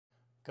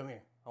Come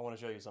here, I want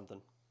to show you something.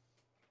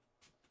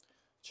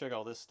 Check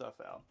all this stuff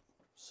out.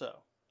 So,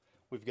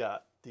 we've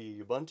got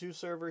the Ubuntu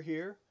server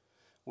here,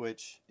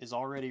 which is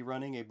already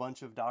running a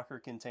bunch of Docker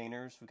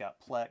containers. We've got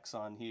Plex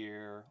on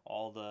here,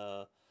 all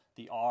the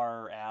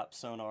R app,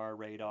 Sonar,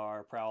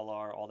 Radar,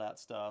 Prowlar, all that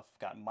stuff.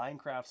 Got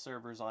Minecraft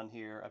servers on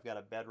here. I've got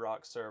a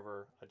Bedrock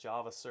server, a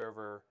Java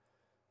server,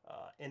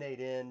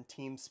 N8N,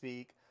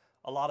 TeamSpeak,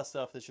 a lot of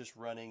stuff that's just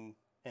running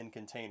in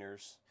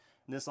containers.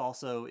 And this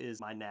also is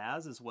my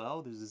NAS as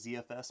well. There's a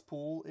ZFS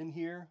pool in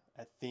here.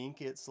 I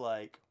think it's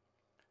like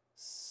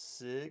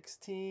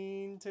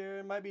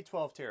it might be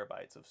 12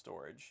 terabytes of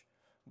storage.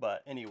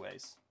 But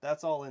anyways,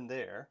 that's all in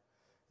there.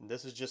 And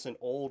this is just an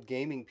old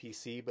gaming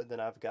PC, but then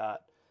I've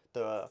got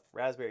the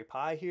Raspberry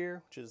Pi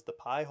here, which is the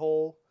Pi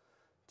hole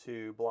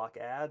to block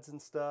ads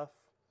and stuff.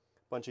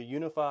 Bunch of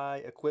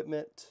UniFi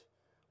equipment,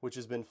 which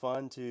has been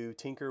fun to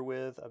tinker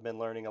with. I've been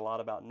learning a lot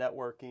about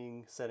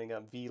networking, setting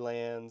up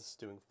VLANs,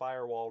 doing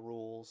firewall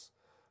rules,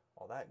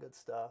 all that good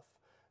stuff.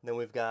 And then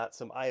we've got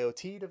some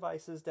IoT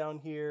devices down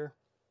here,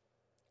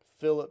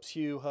 Philips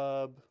Hue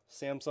Hub,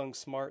 Samsung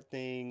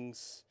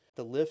SmartThings,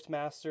 the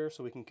LiftMaster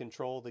so we can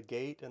control the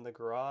gate in the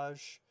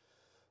garage,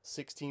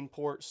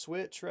 16-port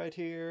switch right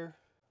here.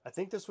 I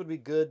think this would be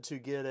good to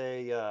get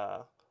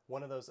a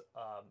one of those,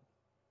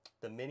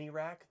 the mini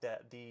rack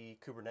that the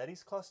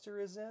Kubernetes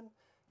cluster is in.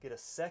 Get a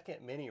second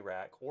mini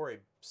rack or a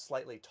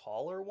slightly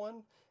taller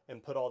one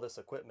and put all this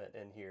equipment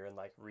in here and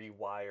like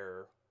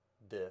rewire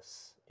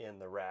this in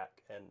the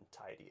rack and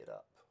tidy it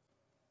up.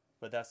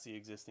 But that's the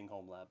existing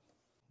home lab,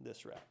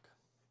 this rack.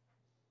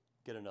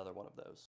 Get another one of those.